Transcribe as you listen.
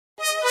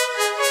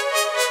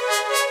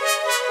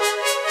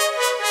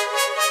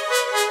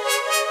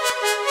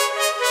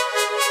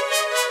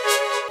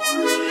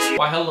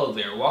Why, hello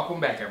there. Welcome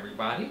back,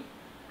 everybody.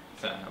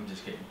 Sorry, I'm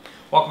just kidding.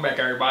 Welcome back,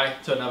 everybody,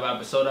 to another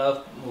episode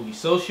of Movie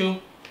Social.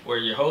 We're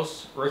your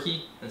hosts,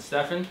 Ricky and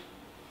Stefan.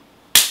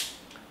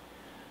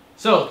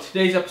 So,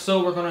 today's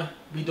episode, we're going to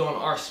be doing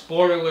our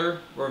spoiler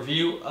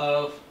review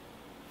of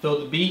Feel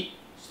the Beat,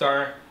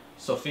 starring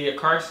Sophia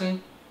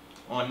Carson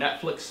on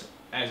Netflix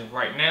as of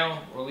right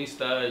now, released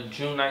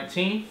June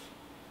 19th.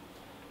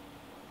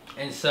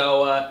 And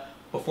so,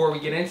 before we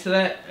get into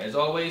that, as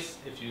always,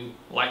 if you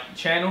like the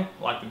channel,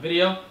 like the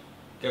video,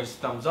 give us a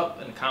thumbs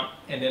up in the comment,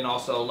 and then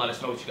also let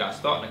us know what you guys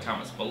thought in the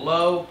comments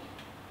below.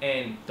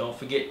 And don't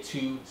forget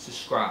to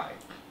subscribe.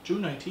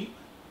 June 19th.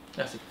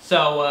 That's it.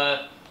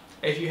 So,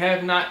 if you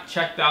have not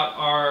checked out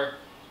our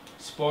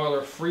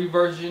spoiler-free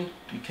version,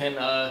 you can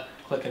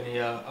click in the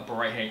upper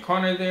right-hand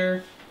corner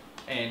there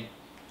and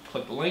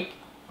click the link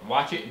and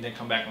watch it, and then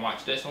come back and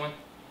watch this one.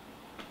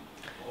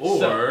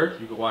 Or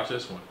you can watch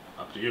this one.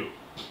 Up to you.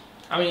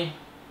 I mean,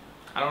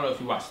 I don't know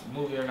if you watched the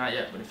movie or not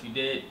yet, but if you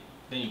did,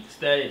 then you can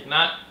stay. If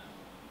not,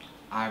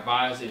 I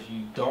advise if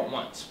you don't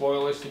want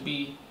spoilers to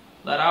be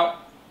let out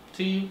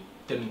to you,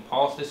 then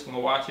pause this and go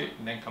watch it,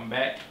 and then come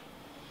back.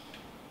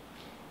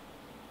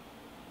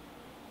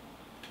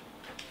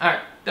 Alright,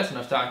 that's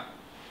enough time.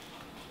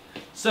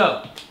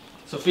 So,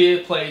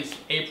 Sophia plays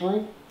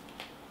April,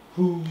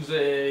 who's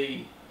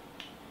a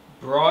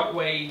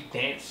Broadway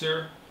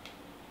dancer.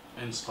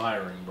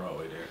 Inspiring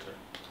Broadway dancer.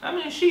 I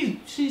mean,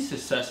 she's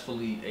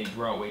successfully a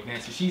Broadway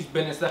dancer. She's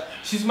been in stuff.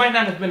 She might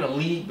not have been a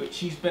lead, but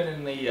she's been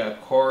in the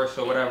chorus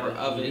or whatever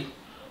of it.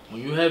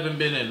 When you haven't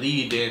been a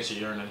lead dancer,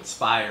 you're an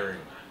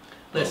inspiring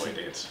Broadway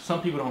dancer.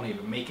 Some people don't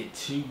even make it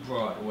to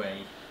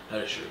Broadway.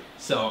 That is true.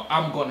 So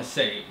I'm gonna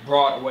say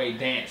Broadway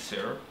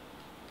dancer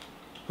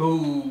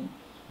who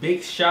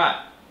big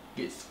shot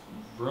gets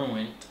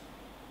ruined.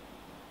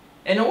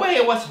 In a way,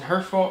 it wasn't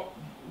her fault.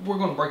 We're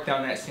gonna break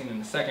down that scene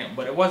in a second,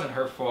 but it wasn't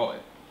her fault.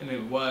 And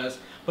it was,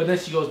 but then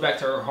she goes back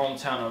to her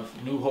hometown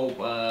of New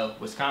Hope,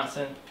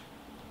 Wisconsin.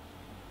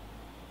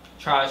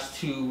 Tries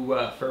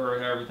to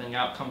figure everything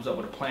out, comes up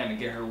with a plan to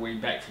get her way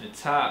back to the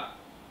top.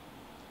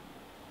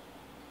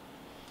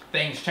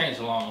 Things change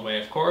along the way,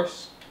 of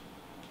course,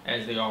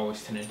 as they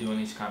always tend to do in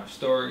these kind of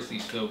stories,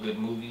 these feel-good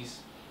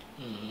movies.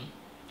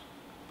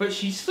 But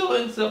she still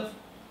ends up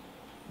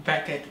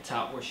back at the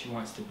top where she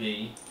wants to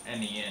be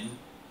in the end.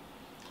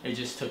 It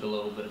just took a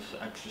little bit of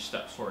extra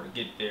steps for her to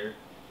get there.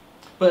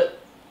 But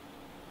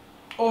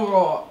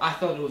overall, I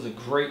thought it was a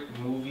great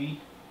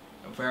movie,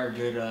 a very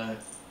good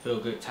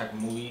feel-good type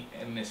of movie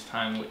in this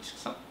time, which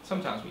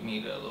sometimes we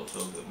need a little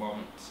feel-good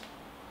moments.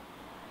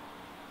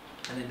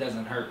 And it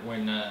doesn't hurt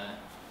when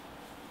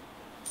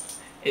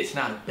it's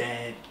not a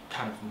bad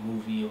kind of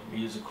movie or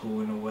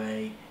musical in a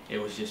way. It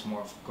was just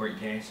more of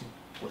great dancing,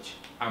 which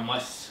I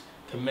must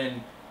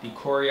commend the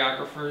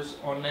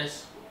choreographers on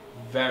this.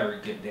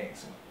 Very good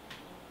dancing,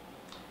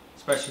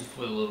 especially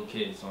for the little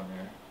kids on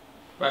there.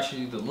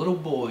 Especially the little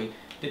boy.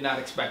 Did not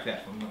expect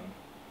that from him.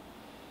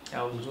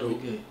 That was really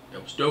dope. good.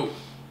 That was dope.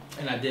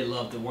 And I did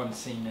love the one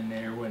scene in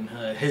there when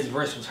his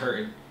wrist was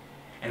hurting,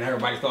 and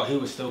everybody thought he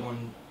was still going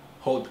to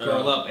hold the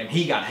girl up, and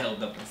he got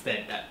held up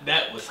instead.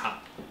 That was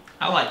hot.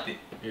 I liked it.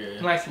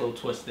 Yeah. Nice little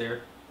twist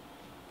there.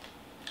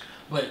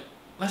 But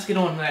let's get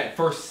on to that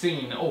first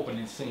scene, the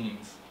opening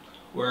scenes,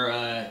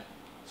 where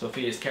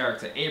Sophia's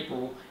character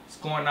April is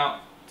going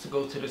out to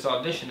go to this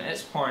audition, and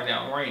it's pouring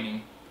down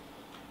raining.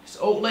 This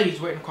old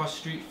lady's waiting across the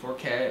street for a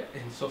cab,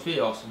 and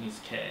Sophia also needs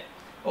a cab.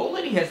 Old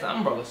lady has the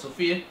umbrella.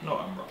 Sophia, no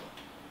umbrella.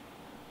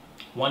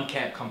 One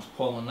cab comes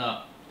pulling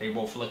up. They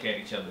both look at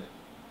each other.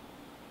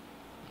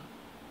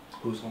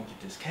 Who's gonna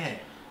get this cab?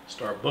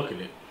 Start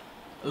booking it.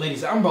 The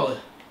lady's umbrella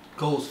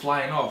goes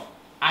flying off.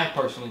 I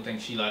personally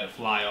think she let it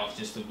fly off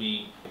just to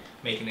be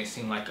making it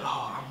seem like,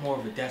 oh, I'm more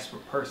of a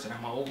desperate person.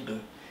 I'm older.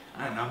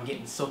 I'm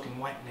getting soaking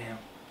wet now.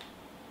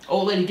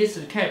 Old lady gets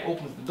to the cab,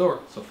 opens the door.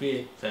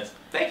 Sophia says,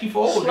 "Thank you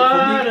for holding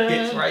it for me."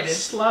 Gets right in.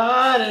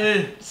 Slide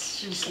in.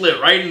 She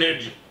slid right in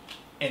there.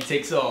 And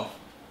takes off.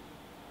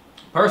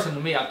 Personally,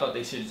 to me, I thought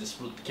they should have just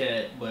split the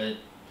cab, but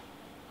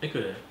They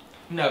could have.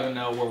 you never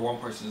know where one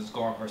person is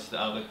going versus the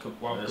other.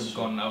 One person's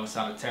going on the other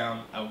side of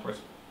town, the other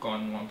person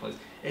going in one place.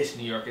 It's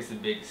New York, it's a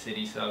big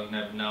city, so you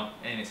never know,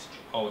 and it's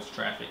always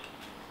traffic.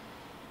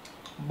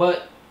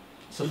 But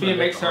Sophia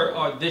makes her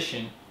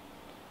audition.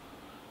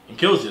 And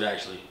kills it,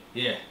 actually.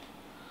 Yeah.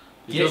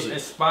 She Gets kills a it.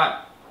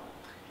 spot.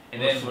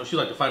 And then She's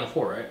like the final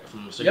four, right?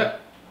 From the city.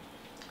 yep.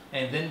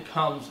 And then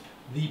comes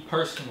the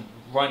person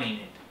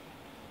running it.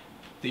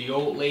 The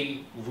old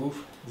lady,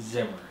 Ruth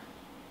Zimmer.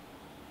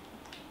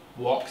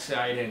 Walks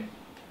right in.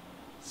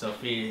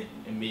 Sophia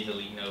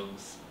immediately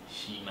knows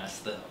she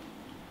messed up.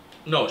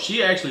 No,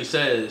 she actually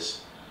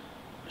says,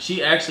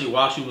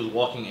 while she was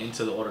walking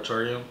into the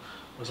auditorium,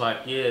 was like,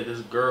 yeah, this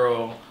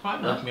girl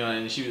left me on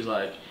it, and she was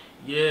like,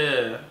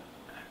 yeah.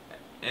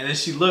 And then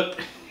she looked,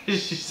 she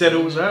said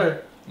it was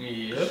her.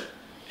 Yep.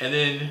 And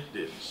then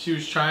she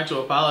was trying to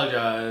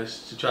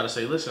apologize to try to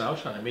say, listen, I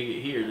was trying to make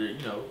it here, you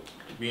know,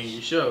 to be in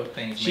your show.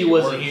 She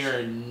wasn't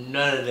hearing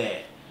none of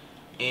that.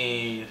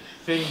 And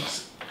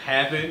things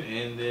happened,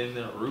 and then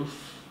the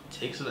roof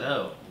takes an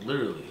L,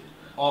 literally.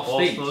 Off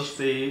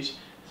stage.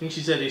 I think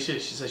she said she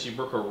said she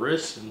broke her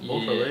wrist and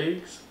both her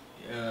legs.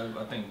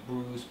 I think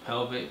bruised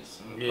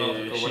pelvis. Yeah,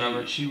 or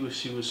whatever. She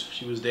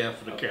was down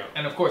for the count.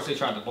 And of course they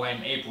tried to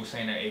blame April,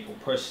 saying that April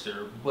pushed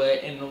her.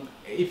 But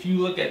if you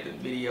look at the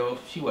video,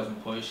 she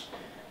wasn't pushed.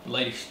 The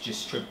lady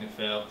just tripped and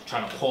fell,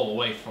 trying to pull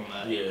away from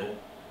April.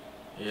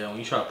 Yeah, when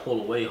you try to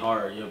pull away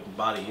hard, your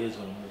body is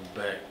gonna move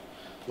back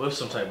with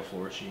some type of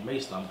force. She may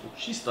stumble.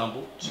 She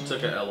stumbled. She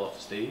took an L off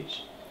the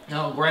stage.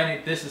 Now,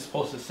 granted, this is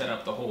supposed to set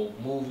up the whole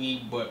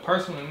movie, but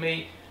personally, to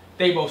me,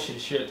 they both should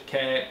have shared the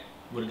cab.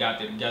 Would have got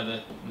there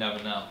together.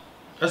 Never know.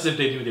 That's if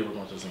they knew they were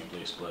going to the same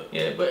place, but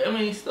yeah, but I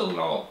mean, still in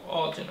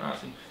all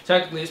generosity.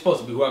 Technically, it's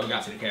supposed to be whoever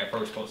got to the cab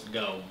first supposed to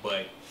go,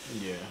 but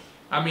yeah.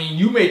 I mean,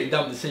 you made the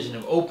dumb decision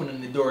of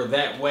opening the door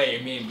that way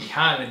and being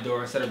behind the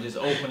door instead of just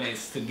opening it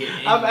to get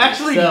in. I've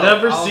actually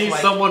never seen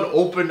someone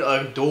open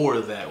a door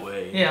that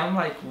way. Yeah, I'm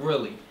like,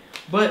 really?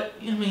 But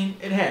I mean,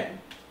 it happened.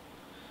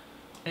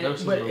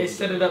 But it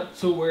set it up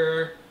to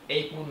where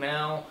April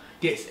now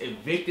gets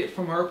evicted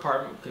from her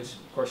apartment because,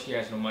 of course, she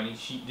has no money.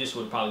 This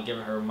would have probably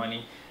given her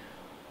money.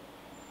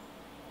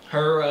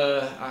 Her,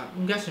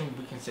 I'm guessing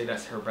we can say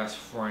that's her best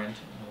friend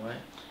in a way.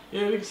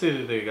 Yeah, we can say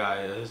that the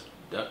guy is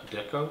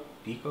Deco.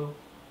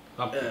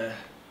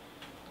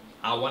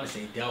 I want to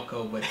say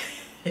Delco, but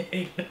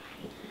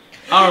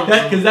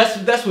because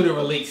that's what it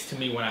relates to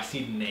me when I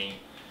see the name.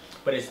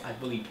 But it's, I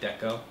believe,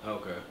 Deco.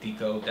 Okay.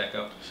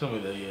 Deco. Some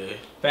of that, yeah.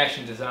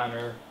 Fashion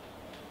designer.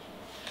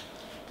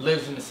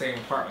 Lives in the same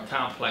apartment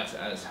complex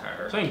as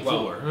her. Same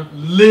floor. Huh?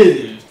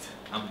 Lived,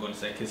 I'm going to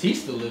say, because he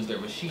still lives there,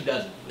 but she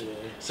doesn't. Yeah.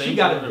 She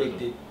got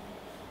evicted.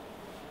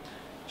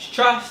 She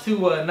tries to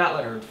not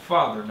let her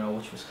father know,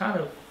 which was kind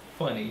of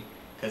funny,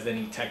 because then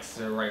he texts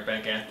her right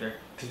back after,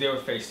 because they were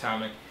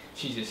FaceTiming.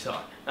 She's just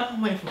like, oh,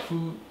 I'm waiting for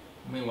food.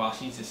 Meanwhile,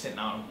 she's just sitting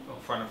out in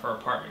front of her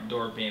apartment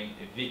door being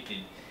evicted.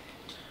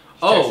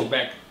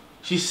 Back.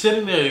 She's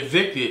sitting there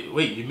evicted.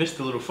 Wait, you missed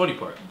the little funny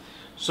part.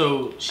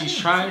 So she's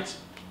trying to,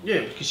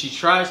 because she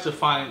tries to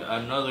find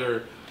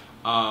another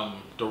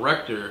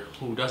director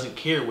who doesn't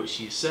care what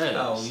she says.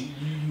 Oh,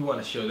 you want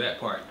to show that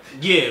part?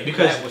 Yeah,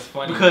 because that was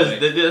funny. Because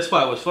that's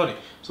why it was funny.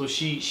 So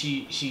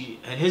she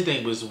and his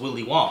name was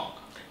Willy Wong.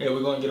 Yeah,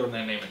 we're gonna get on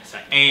that name in a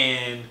second.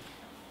 And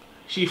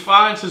she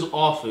finds his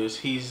office.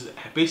 He's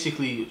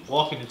basically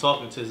walking and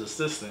talking to his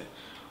assistant,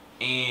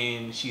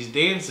 and she's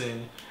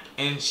dancing.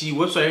 And she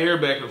whips her hair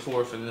back and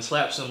forth and then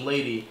slaps some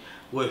lady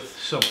with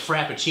some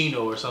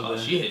frappuccino or something. Oh,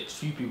 she hit a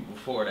few people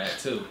before that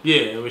too.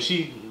 Yeah, but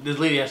this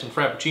lady has some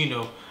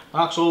frappuccino,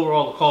 knocks over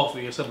all the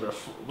coffee and some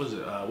of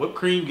the whipped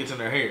cream gets in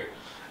her hair.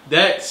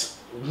 That's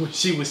when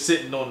she was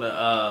sitting on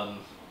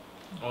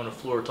the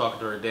floor talking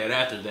to her dad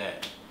after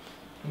that.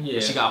 Yeah.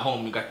 And she got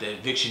home and got the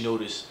eviction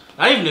notice.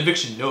 Not even an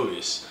eviction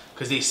notice,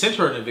 because they sent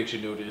her an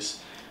eviction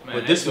notice. Man,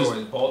 but this door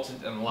is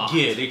bolted and locked.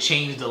 Yeah, they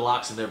changed the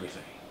locks and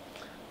everything.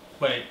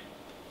 But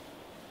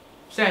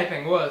sad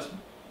thing was,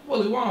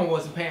 Willy Wong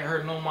wasn't paying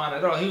her no mind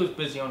at all. He was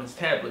busy on his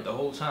tablet the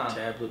whole time.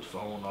 Tablet,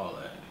 phone, all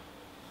that.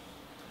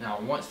 Now,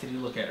 once did he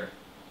look at her?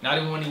 Not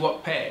even when he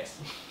walked past.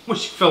 When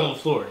she fell on the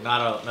floor.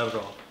 Not at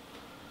all.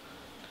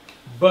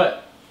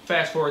 But,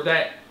 fast forward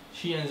that,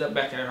 she ends up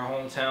back in her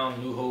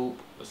hometown, New Hope,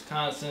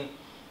 Wisconsin,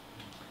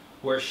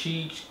 where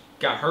she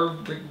got her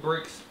big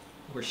breaks,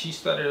 where she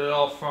started it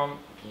all from,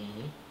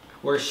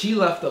 where she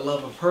left the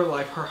love of her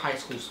life, her high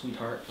school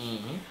sweetheart,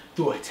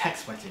 through a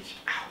text message.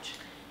 Ouch.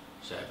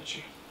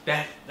 Savagery.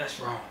 That's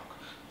wrong.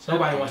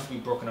 Nobody wants to be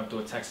broken up through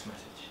a text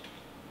message.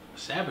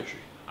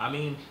 Savagery. I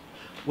mean,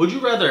 would you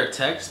rather a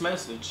text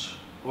message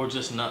or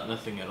just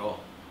nothing at all?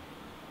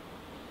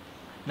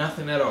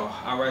 Nothing at all.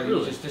 I'd rather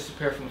you just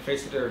disappear from the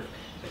face of the earth.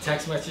 A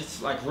text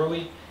message, like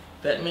really,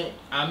 that meant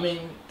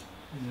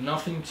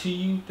nothing to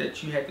you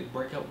that you had to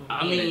break up with me.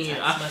 I mean,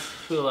 I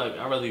feel like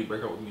I'd rather you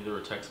break up with me through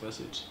a text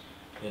message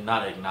and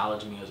not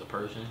acknowledge me as a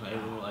person.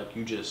 Like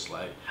you just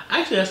like,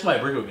 actually that's why I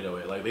break up with me that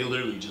way. Like they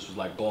literally just was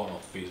like gone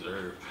off the face of the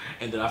earth,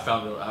 and then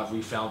I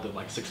refound them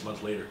like 6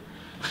 months later.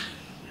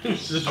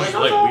 It's just like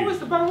weird. Always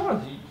the better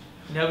ones. You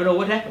never know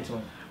what happened to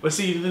him. But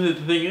see, the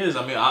thing is,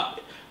 I mean,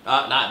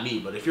 not me,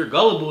 but if you're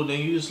gullible, then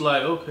you just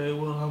like, okay,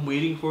 well, I'm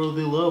waiting for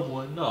the loved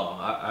one. No,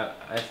 I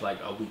after like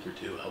a week or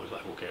two, I was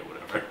like, okay,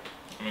 whatever.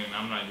 I mean,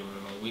 I'm not giving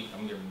it a week.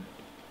 I'm giving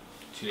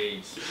it 2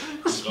 days.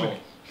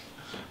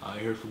 I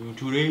heard from you in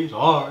 2 days.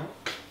 All right.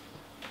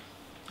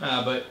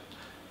 But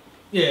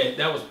yeah,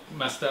 that was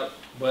messed up.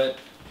 But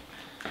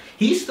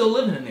he's still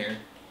living in there,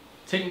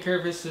 taking care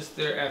of his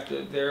sister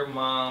after their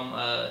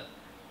mom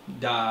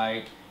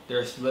died.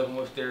 They're living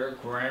with their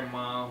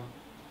grandma.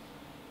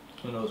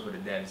 Who knows where the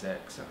dad's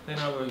at? So they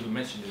never even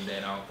mentioned the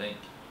dad, I don't think.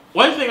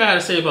 One thing I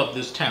gotta say about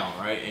this town,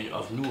 right,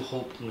 of New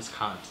Hope,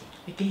 Wisconsin.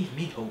 It gave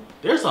me hope.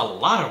 There's a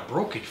lot of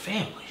broken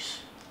families.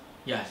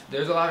 Yes,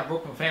 there's a lot of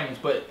broken families,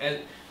 but as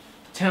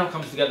the town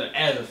comes together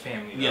as a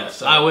family. Though, yes,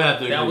 so I would have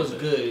to agree. That was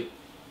good.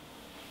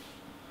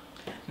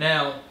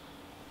 Now,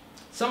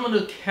 some of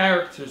the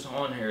characters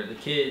on here, the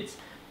kids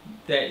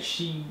that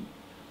she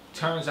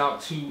turns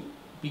out to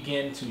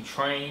begin to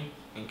train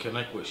and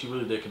connect with, she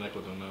really did connect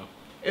with them though.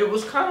 it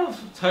was kind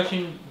of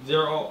touching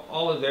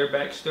all of their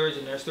backstories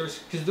and their stories,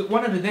 because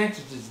one of the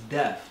dancers is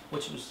deaf,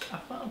 which I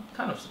found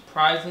kind of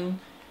surprising,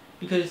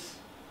 because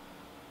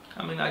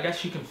I mean, I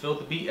guess you can feel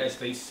the beat as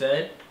they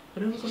said,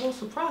 but it was a little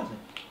surprising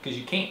because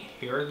you can't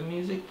hear the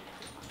music,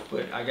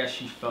 but I guess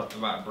she felt the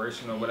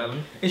vibration or whatever,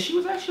 and she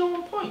was actually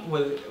on point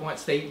with it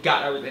once they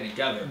got everything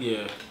together.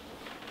 Yeah.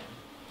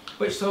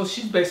 But so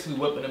she's basically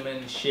whipping them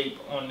in shape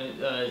on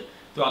the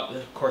throughout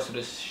the course of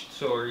this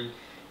story,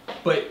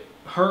 but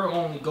her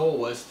only goal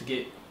was to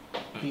get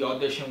the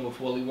audition with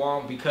Willy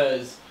Wong,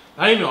 because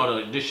not even on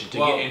the audition, to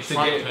get in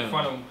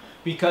front of him,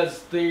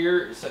 because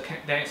there's a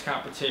dance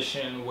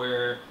competition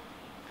where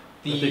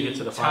they get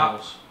to the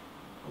finals.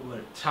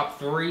 Top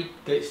 3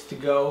 gets to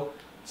go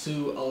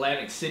to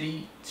Atlantic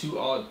City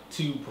to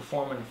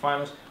perform in the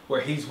finals,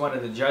 where he's one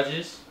of the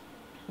judges,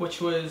 which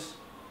was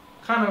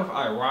kind of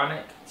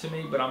ironic to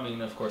me, but I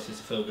mean, of course, it's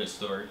a feel-good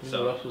story. You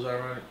know what else was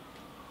ironic?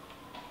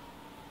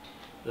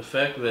 The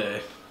fact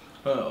that...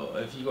 Oh,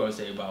 if you're going to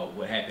say about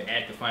what happened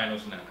at the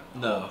finals,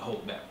 no.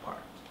 Hold that part.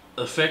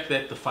 The fact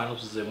that the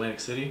finals was Atlantic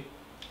City.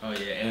 Oh,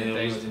 yeah, and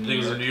it was in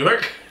New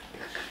York.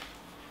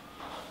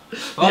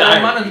 Oh, I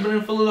might have been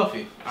in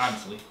Philadelphia,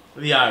 honestly.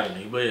 The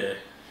irony, but yeah.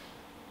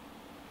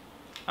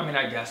 I mean,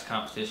 I guess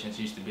competitions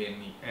used to be in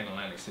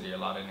Atlantic City a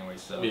lot anyway,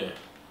 so. Yeah.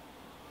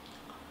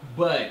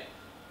 But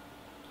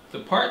the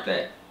part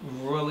that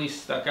really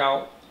stuck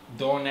out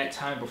during that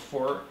time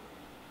before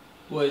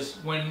was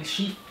when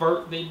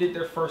they did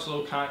their first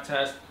little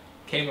contest,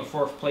 came in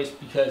 4th place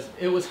because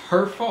it was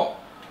her fault.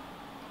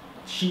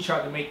 She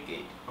tried to make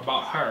it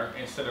about her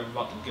instead of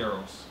about the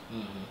girls.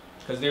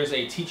 Because there's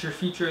a teacher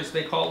feature, as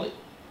they call it,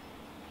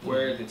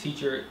 where the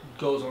teacher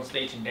goes on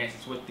stage and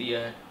dances with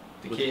the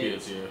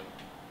kids.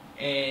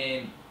 Yeah.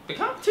 And the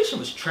competition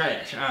was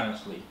trash,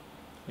 honestly,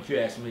 if you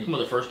ask me.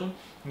 The first one?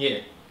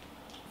 Yeah.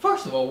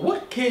 First of all,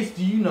 what kids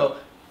do you know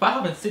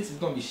 5 and 6 is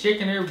gonna be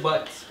shaking their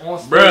butts on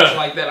stage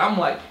like that? I'm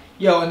like,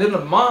 yo, and then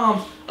the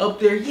moms up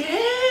there,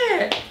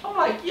 yeah. I'm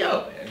like,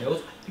 yo, and there was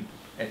white people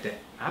at that,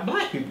 not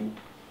black people.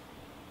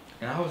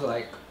 And I was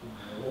like,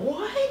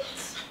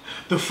 what?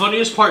 The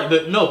funniest part,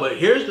 but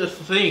here's the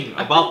thing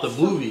about the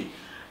movie.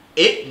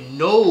 It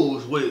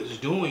knows what it's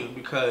doing,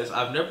 because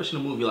I've never seen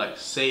a movie like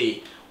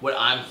say what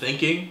I'm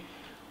thinking.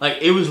 Like,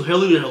 it was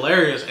literally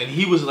hilarious, and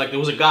he was like, there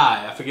was a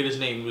guy, I forget his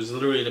name, he was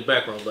literally in the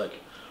background like,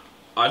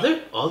 are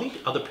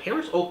the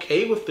parents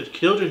okay with the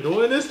children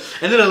doing this?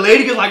 And then the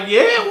lady was like,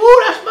 yeah,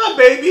 woo, that's my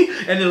baby.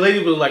 And the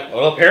lady was like,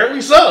 well, apparently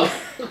so.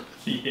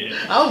 Yeah.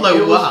 I was like,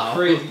 it wow. Was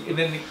crazy. And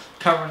then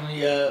covering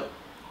the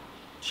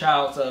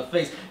child's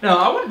face. Now,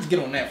 I wanted to get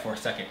on that for a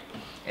second.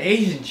 An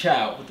Asian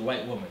child with a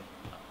white woman.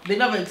 They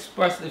never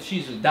expressed if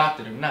she's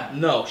adopted or not.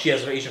 No, she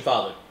has an Asian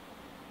father.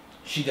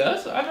 She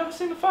does? I've never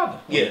seen the father.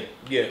 Yeah.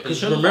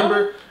 Because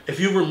remember, if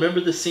you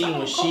remember the scene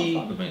when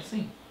she...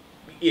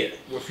 Yeah,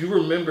 if you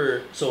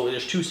remember, so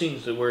there's 2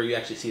 scenes where you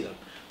actually see them,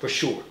 for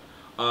sure.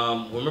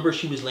 Remember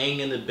she was laying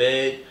in the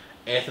bed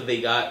after they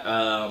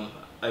got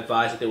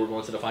advised that they were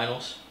going to the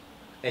finals?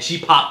 And she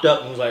popped up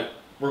and was like,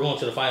 we're going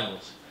to the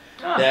finals.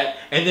 And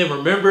then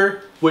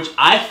remember, which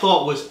I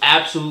thought was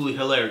absolutely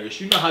hilarious.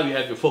 You know how you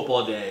have your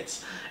football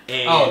dads.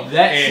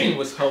 That scene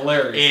was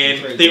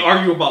hilarious. And they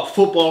argue about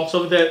football and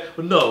stuff like that.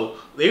 But no,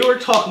 they were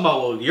talking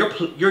about, well,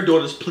 your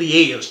daughter's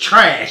plie is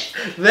trash.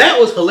 That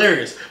was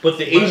hilarious. But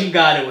the Asian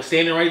guy that was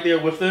standing right there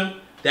with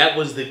them, that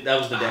was the dad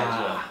as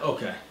well.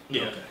 Okay.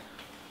 Yeah. Okay.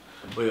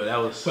 But yeah, that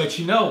was. But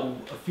you know,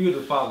 a few of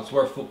the fathers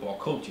were football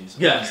coaches.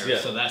 Yes. Yeah.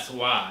 So that's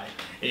why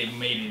it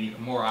made it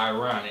even more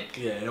ironic.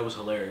 Yeah, that was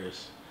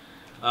hilarious.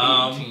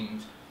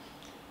 Teams.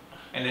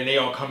 And then they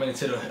all come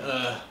into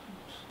the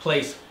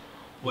place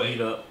with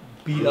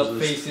beat up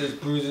faces,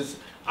 bruises,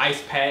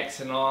 ice packs,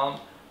 and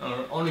all.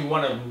 Only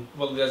one of them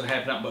really doesn't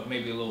have nothing but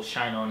maybe a little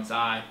shine on his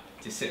eye,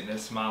 just sitting there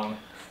smiling.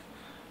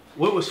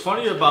 What was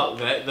funny about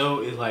that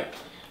though is like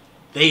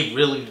they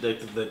really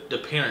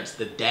the parents,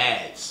 the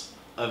dads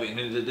of it,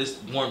 and this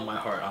warmed my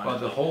heart. Honestly. But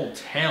the whole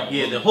town.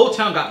 Yeah, the whole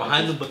town got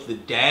behind them, but the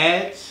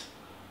dads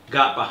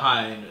got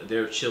behind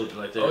their children,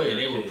 like their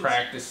they were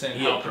practicing,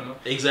 helping them.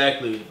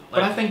 Exactly.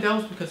 But I think that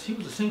was because he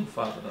was a single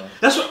father, though.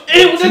 That's what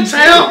it was. A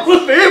town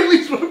where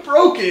families were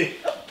broken.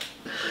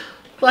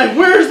 Like,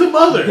 where's the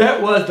mother?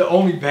 That was the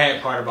only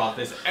bad part about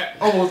this.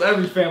 Almost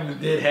every family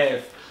did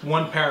have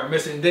one parent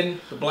missing. And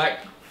then the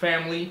black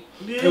family,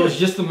 it was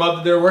just the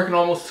mother. They were working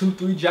almost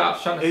 2-3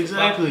 jobs trying to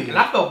exactly. And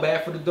I felt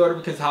bad for the daughter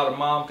because how the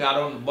mom got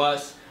on the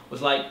bus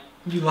was like,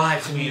 "You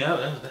lied to me.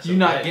 You're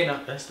not getting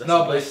up."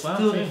 No, but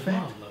still, the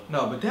fact.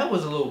 No, but that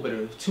was a little bit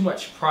of too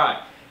much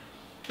pride.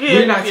 Yeah,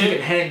 we're not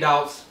taking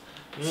handouts,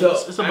 so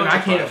and I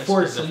can't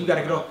afford it, so you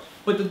gotta get off.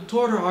 But the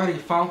daughter already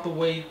found the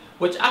way,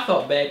 which I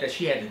felt bad that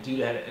she had to do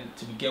that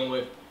to begin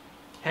with.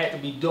 Had to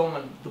be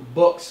doing the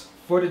books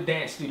for the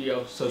dance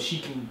studio so she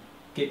can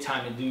get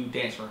time to do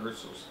dance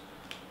rehearsals.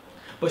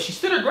 But she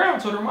stood her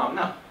ground, told her mom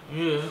no.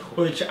 Yeah.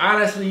 Which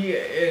honestly,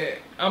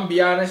 I'm gonna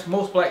be honest,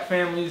 most black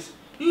families,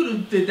 you'd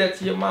have did that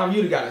to your mom,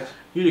 you'd have got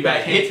You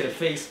got hit to the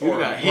face, you or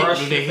got hit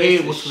brushed in the your head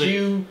face, with the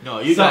shoe. No,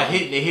 you got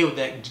hit in the head with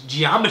that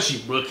geometry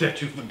book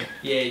that you forgot.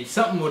 Yeah,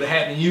 something would have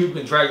happened. You've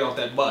been dragged off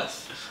that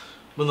bus.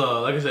 But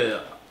no, like I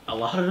said, a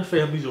lot of the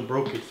families are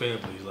broken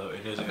families.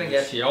 Like, I think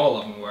actually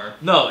all of them were.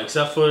 No,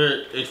 except for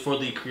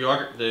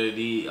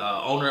the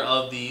owner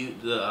of the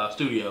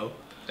studio.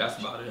 That's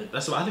about it.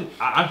 That's what I think.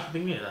 I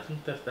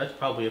think that's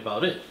probably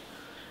about it.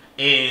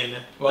 And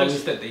well, at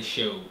least that they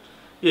showed.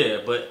 Yeah,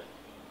 but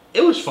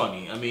it was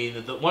funny. I mean,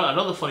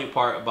 another funny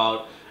part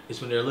about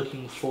is when they're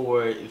looking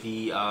for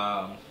the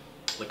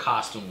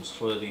costumes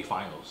for the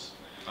finals.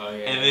 Oh,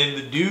 yeah. And then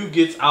the dude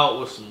gets out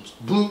with some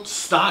boots,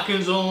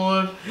 stockings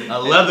on,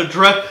 a leather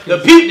dress. The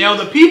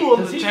people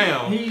in the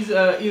town. He's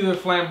either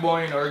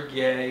flamboyant or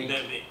gay.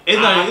 It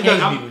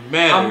doesn't even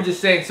matter. I'm just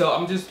saying. So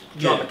I'm just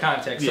drawing the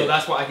context. So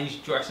that's why he's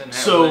dressing that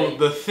way. So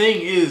the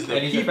thing is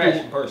that he's a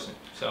fashion person.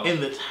 So in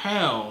the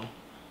town,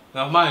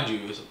 now mind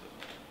you, this is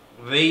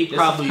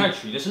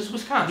country. This is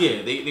Wisconsin.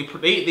 Yeah,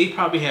 they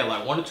probably have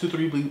like one or two,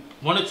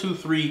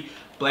 three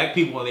black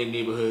people in their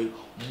neighborhood,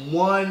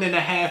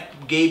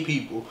 1.5 gay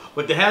people,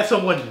 but to have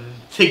someone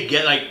to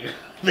get like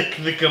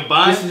the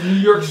combined. This is New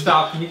York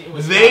style.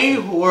 They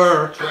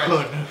were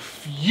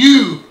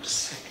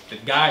confused. The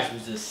guys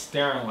was just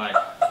staring like,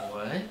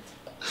 what? And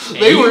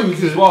they were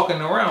just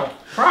walking around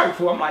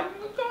prideful. I'm like,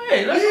 go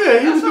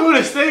ahead. He was doing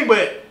his thing,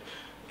 but.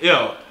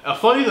 Yo,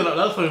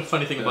 another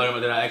funny thing about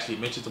him that I actually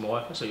mentioned to my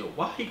wife. I said, yo,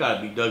 why he gotta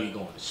be Dougie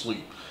going to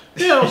sleep?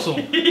 He had on some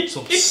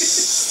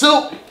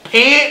silk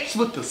pants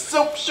with the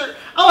silk shirt.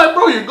 I'm like,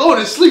 bro, you're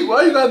going to sleep.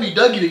 Why you gotta be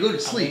Dougie to go to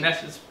sleep? I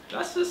mean,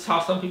 that's just how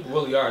some people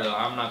really are, though.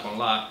 I'm not gonna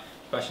lie,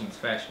 especially in the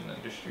fashion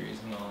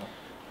industries and all.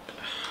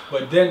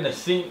 But then the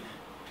scene,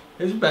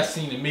 his best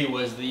scene to me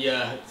was the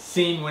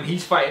scene when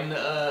he's fighting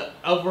the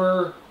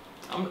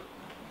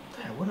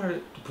what are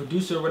the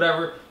producer or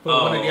whatever,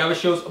 but one of the other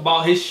shows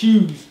about his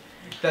shoes.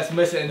 That's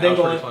missing, and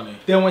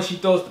then when she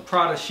throws the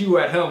Prada shoe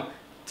at him,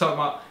 talking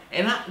about,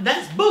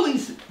 that's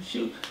Bully's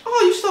shoe.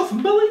 Oh, you stole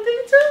from Bully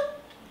thing too?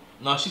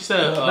 No, she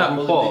said not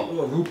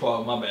RuPaul.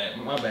 RuPaul, my bad,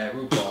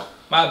 RuPaul,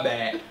 my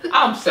bad.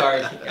 I'm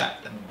sorry.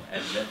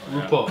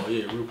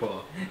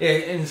 RuPaul. Yeah,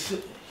 and so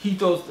he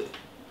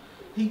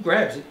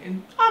grabs it,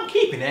 and I'm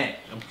keeping that.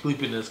 I'm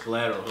keeping this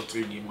collateral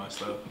to give my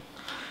stuff.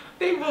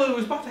 They really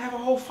was about to have a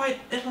whole fight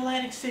in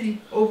Atlantic City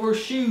over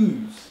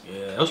shoes.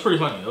 Yeah, that was pretty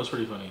funny.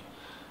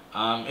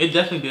 It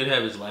definitely did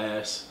have its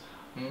laughs.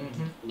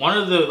 Mm-hmm. One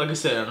of the, like I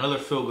said, another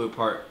feel good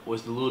part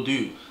was the little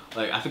dude.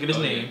 Like, I forget his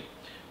name,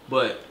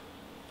 but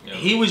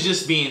he was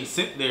just being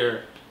sent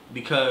there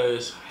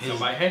because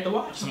somebody had to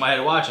watch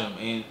him,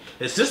 and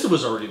his sister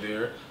was already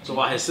there. So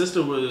while his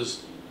sister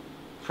was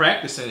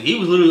practicing, he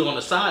was literally on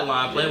the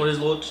sideline playing with his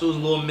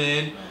little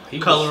men,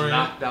 coloring. Was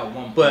knocked out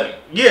one. But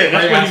that's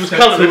when he was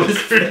coloring.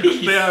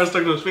 They all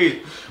stuck to his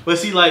face. But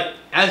see, like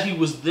as he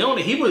was doing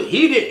it, he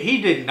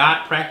did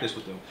not practice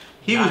with them.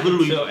 He was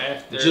literally until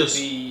after just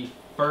the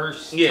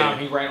first time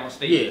he ran on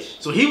stage. Yeah.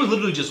 So he was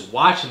literally just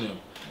watching them,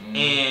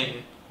 and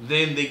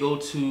then they go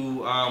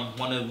to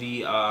one of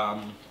the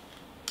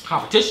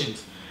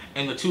competitions,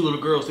 and the two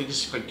little girls, they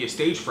just like, get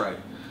stage fright.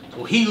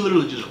 So he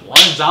literally just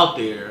runs out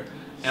there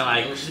and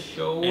like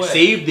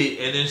saved it,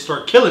 and then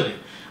start killing it.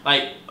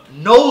 Like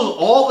knows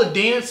all the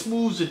dance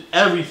moves and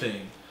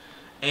everything,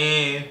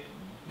 and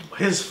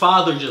his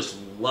father just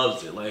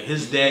loves it. Like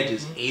his dad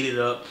just ate it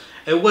up.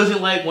 It wasn't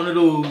like one of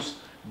those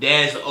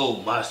dads,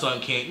 oh, my son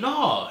can't.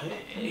 No,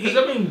 because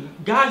I mean,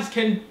 guys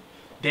can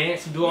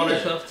dance and do all that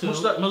stuff too.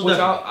 Which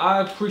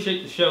I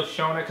appreciate the show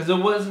showing that, because it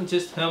wasn't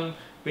just him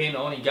being the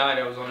only guy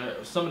that was on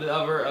it. Some of the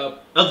other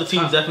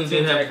teams definitely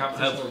did have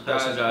some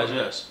guys.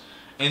 Yes,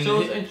 and so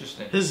it was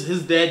interesting.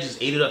 His dad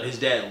just ate it up. His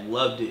dad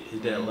loved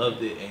it.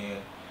 Loved it, and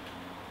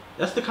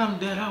that's the kind of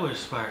dad I would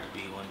aspire to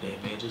be one day,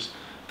 man.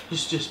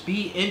 Just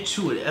be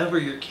into whatever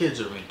your kids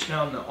are into.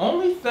 Now, the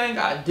only thing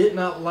I did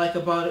not like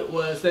about it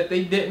was that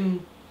they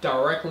didn't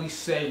directly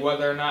say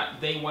whether or not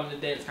they won the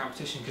dance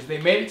competition, because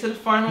they made it to the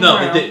final round.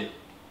 No, they didn't.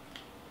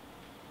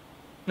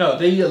 No,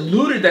 they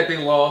alluded that they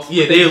lost.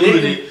 Yeah, they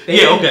alluded. They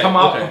didn't come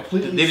out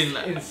completely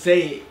and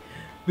say it,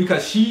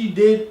 because she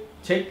did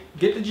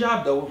get the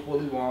job though with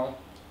Willy Wong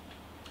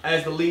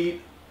as the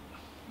lead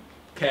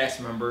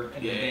cast member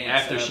in the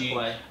dance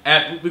play.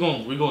 We're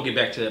gonna get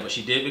back to that, but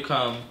she did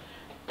become.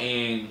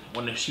 And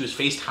when she was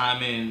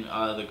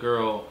FaceTiming the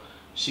girl,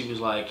 she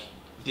was like,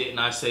 didn't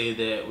I say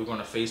that we're going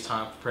to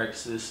FaceTime for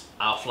practices?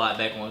 I'll fly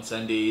back on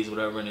Sundays,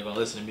 whatever, and they're going to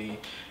listen to me.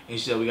 And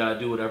she said, we got to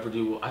do whatever,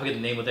 I forget the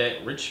name of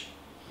that,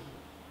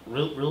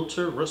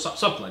 Realtor,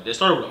 something like that. It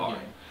started with an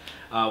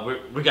R.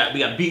 We got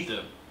to beat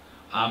them.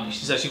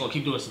 She said she's going to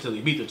keep doing this until they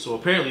beat them. So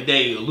apparently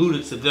they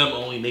alluded to them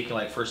only making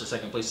like first or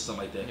second place or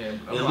something like that. Yeah,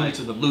 they alluded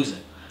to them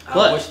losing.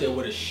 I wish they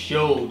would have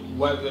showed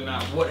whether or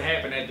not what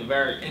happened at the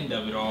very end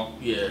of it all.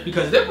 Yeah.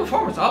 Because their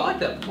performance, I like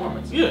that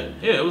performance. Yeah,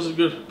 it was a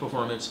good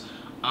performance.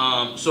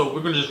 So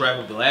we're gonna just wrap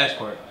up the last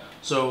part.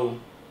 So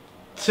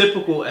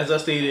typical, as I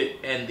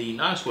stated in the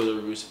non-spoiler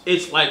reviews,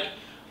 it's like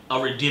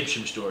a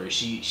redemption story.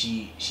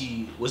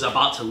 She was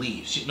about to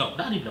leave. No,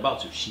 not even about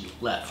to. She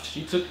left.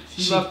 She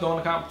left on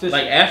the competition.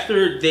 Like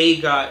after they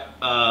got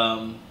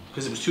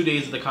because it was 2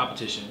 days of the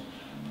competition,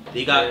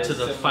 they got to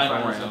the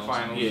final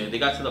round. Yeah, they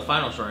got to the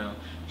finals round.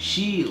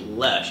 She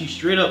left. She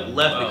straight up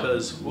left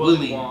because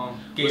Willie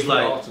gave her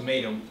an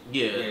ultimatum.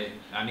 Yeah,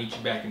 I need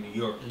you back in New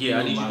York. Yeah,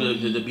 I need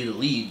you to be the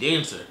lead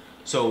dancer.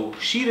 So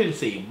she didn't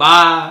say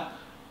bye.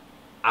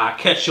 I'll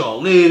catch y'all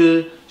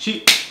later.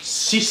 She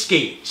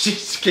skated. She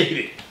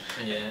skated.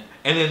 Yeah.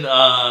 And then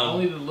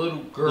only the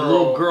little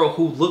girl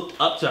who looked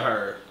up to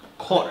her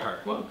caught her.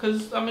 Well,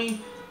 because I mean,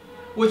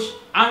 which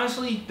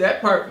honestly,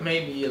 that part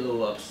made me a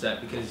little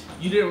upset because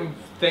you didn't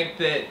think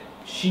that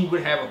she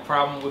would have a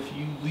problem with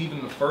you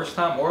leaving the first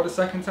time or the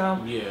second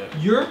time. Yeah.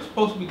 You're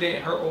supposed to be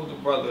dating her older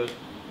brother.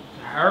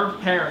 Her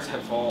parents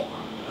have fallen.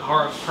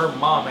 Her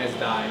mom has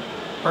died.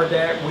 Her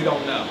dad, we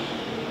don't know.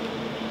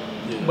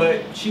 Yeah.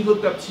 But she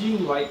looked up to you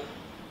like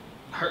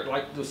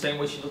the same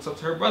way she looks up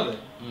to her brother.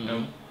 You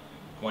know,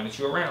 wanted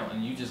you around,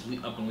 and you just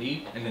up and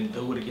leave, and then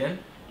do it again.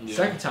 Yeah.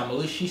 Second time, at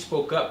least she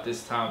spoke up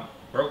this time,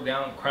 broke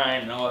down,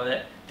 crying and all of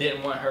that.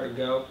 Didn't want her to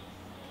go,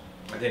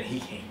 but then he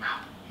came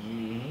out.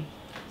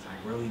 It's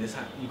like, really,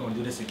 you gonna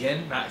do this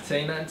again? Not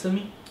say nothing to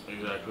me?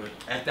 Exactly.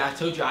 After I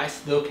told you I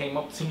still came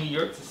up to New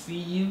York to see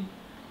you,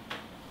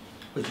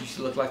 but you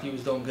still looked like you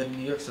was doing good in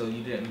New York, so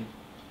you didn't.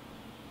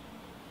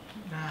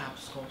 Nah, I'm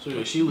just going. So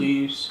yeah, she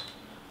leaves.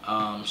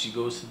 She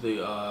goes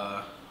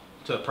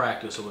to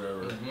practice or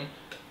whatever,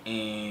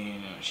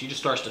 and she just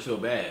starts to feel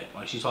bad.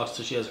 Like she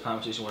has a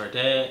conversation with her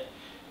dad,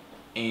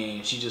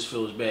 and she just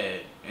feels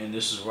bad. And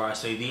this is where I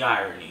say the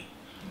irony: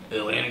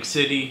 Atlantic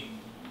City,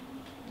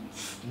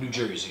 New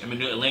Jersey.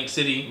 Atlantic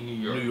City,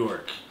 New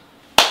York.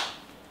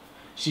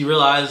 She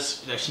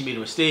realized that she made a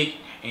mistake,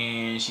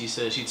 and she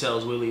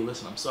tells Willie,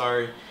 "Listen, I'm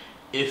sorry.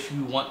 If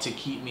you want to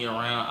keep me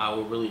around, I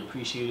would really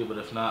appreciate it. But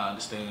if not, I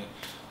understand."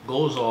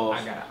 Goes off.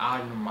 I gotta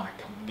honor my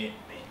commitment.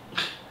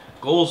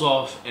 Goes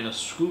off in a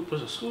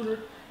scooter?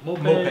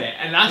 Moped.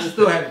 And I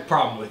still have a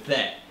problem with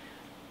that.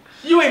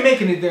 You ain't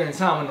making it there in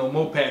time with no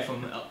moped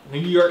from New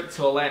York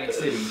to Atlantic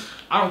City.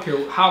 I don't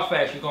care how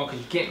fast you're going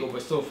because you can't go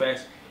but so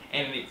fast.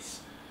 And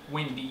it's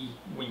windy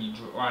when you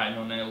ride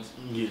on those.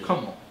 Yeah.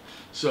 Come on.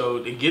 So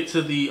they get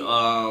to the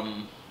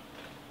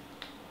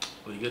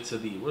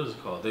what is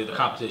it called? The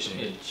competition.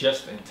 Yeah,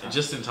 just in time.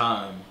 Just in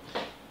time.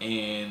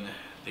 And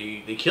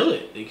they kill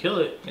it.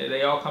 Yeah,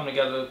 they all come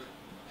together.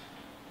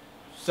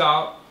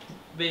 So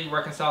they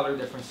reconcile their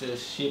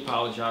differences. She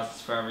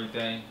apologizes for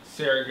everything.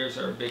 Sarah gives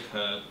her a big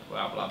hug.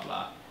 Blah blah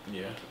blah.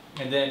 Yeah.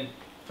 And then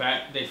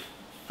they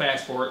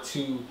fast forward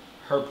to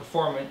her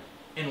performing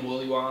in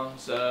Willy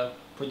Wong's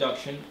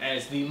production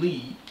as the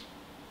lead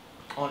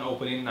on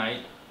opening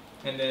night,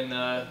 and then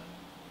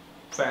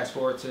fast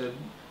forward to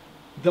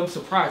them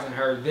surprising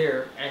her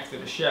there after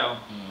the show.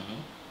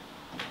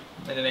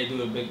 And then they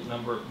do a big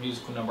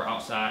musical number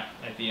outside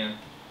at the end,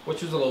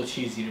 which was a little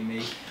cheesy to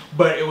me,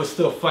 but it was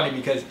still funny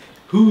because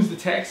who's the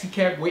taxi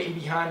cab waiting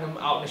behind them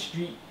out in the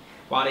street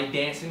while they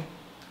dancing?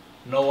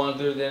 No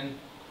other than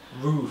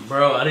Ruth.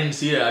 Bro, I didn't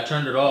see it. I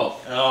turned it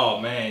off. Oh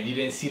man, you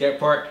didn't see that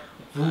part?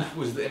 Ruth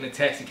was in the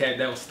taxi cab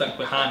that was stuck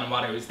behind them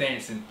while they was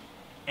dancing,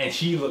 and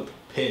she looked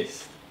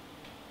pissed.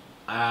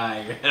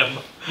 I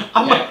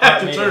might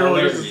have to turn it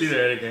over to see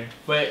that again.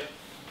 But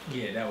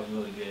yeah, that was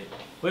really good.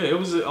 But it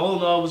was all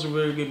in all, it was a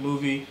really good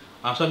movie.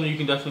 Something you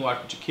can definitely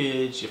watch with your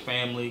kids, your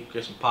family.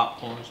 Get some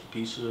popcorn, some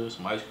pizza,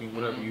 some ice cream,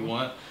 whatever you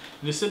want.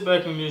 And just sit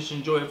back and just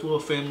enjoy it. It's a little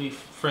family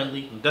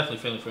friendly, definitely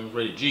family friendly,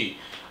 rated G.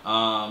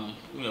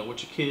 With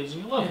your kids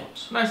and your loved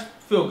ones. Nice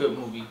feel good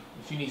movie.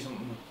 If you need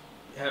something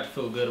to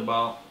feel good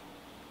about,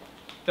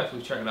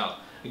 definitely check it out.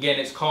 Again,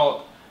 it's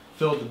called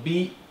Feel the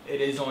Beat.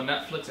 It is on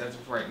Netflix as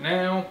of right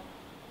now.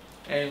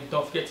 And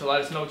don't forget to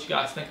let us know what you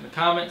guys think in the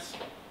comments.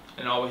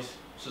 And always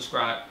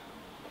subscribe.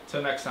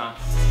 Till next time.